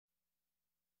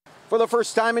For the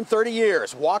first time in 30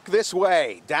 years, walk this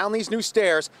way, down these new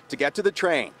stairs to get to the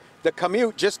train. The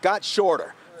commute just got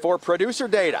shorter for producer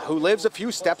Data, who lives a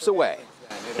few steps away.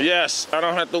 Yes, I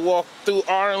don't have to walk through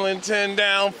Arlington,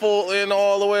 down Fulton,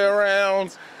 all the way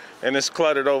around. And it's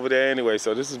cluttered over there anyway,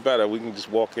 so this is better. We can just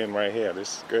walk in right here.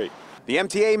 This is great. The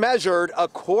MTA measured a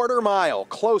quarter-mile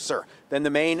closer than the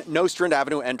main Nostrand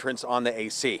Avenue entrance on the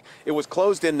AC. It was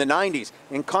closed in the 90s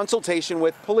in consultation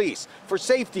with police for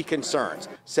safety concerns,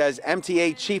 says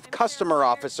MTA Chief Customer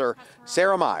Officer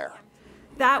Sarah Meyer.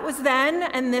 That was then,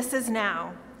 and this is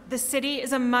now. The city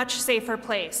is a much safer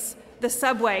place. The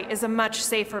subway is a much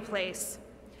safer place.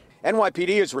 NYPD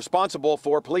is responsible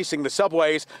for policing the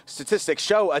subways. Statistics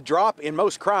show a drop in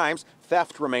most crimes.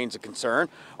 Theft remains a concern.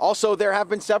 Also, there have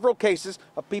been several cases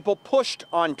of people pushed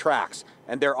on tracks,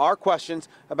 and there are questions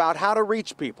about how to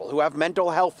reach people who have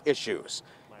mental health issues.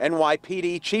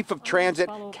 NYPD Chief of Transit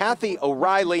Kathy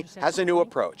O'Reilly has a new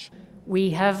approach.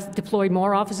 We have deployed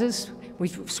more officers.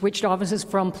 We've switched officers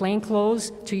from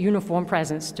plainclothes to uniform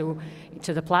presence, to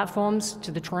the platforms,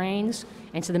 to the trains,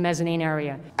 and to the mezzanine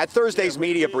area. At Thursday's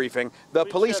media briefing, the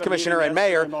police commissioner and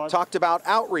mayor talked about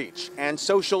outreach and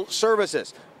social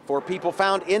services for people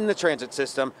found in the transit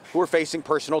system who are facing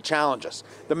personal challenges.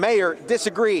 The mayor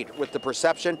disagreed with the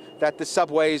perception that the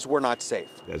subways were not safe.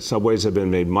 Subways have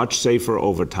been made much safer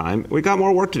over time. We got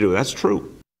more work to do, that's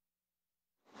true.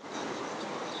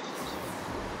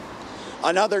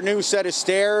 Another new set of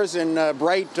stairs and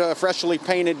bright, freshly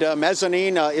painted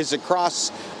mezzanine is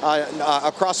across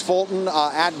Fulton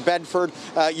at Bedford.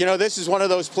 You know, this is one of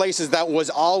those places that was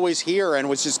always here and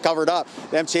was just covered up.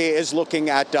 The MTA is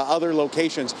looking at other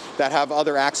locations that have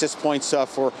other access points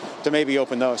to maybe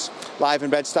open those. Live in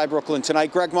Bed-Stuy, Brooklyn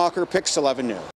tonight, Greg Mocker, Pix 11 News.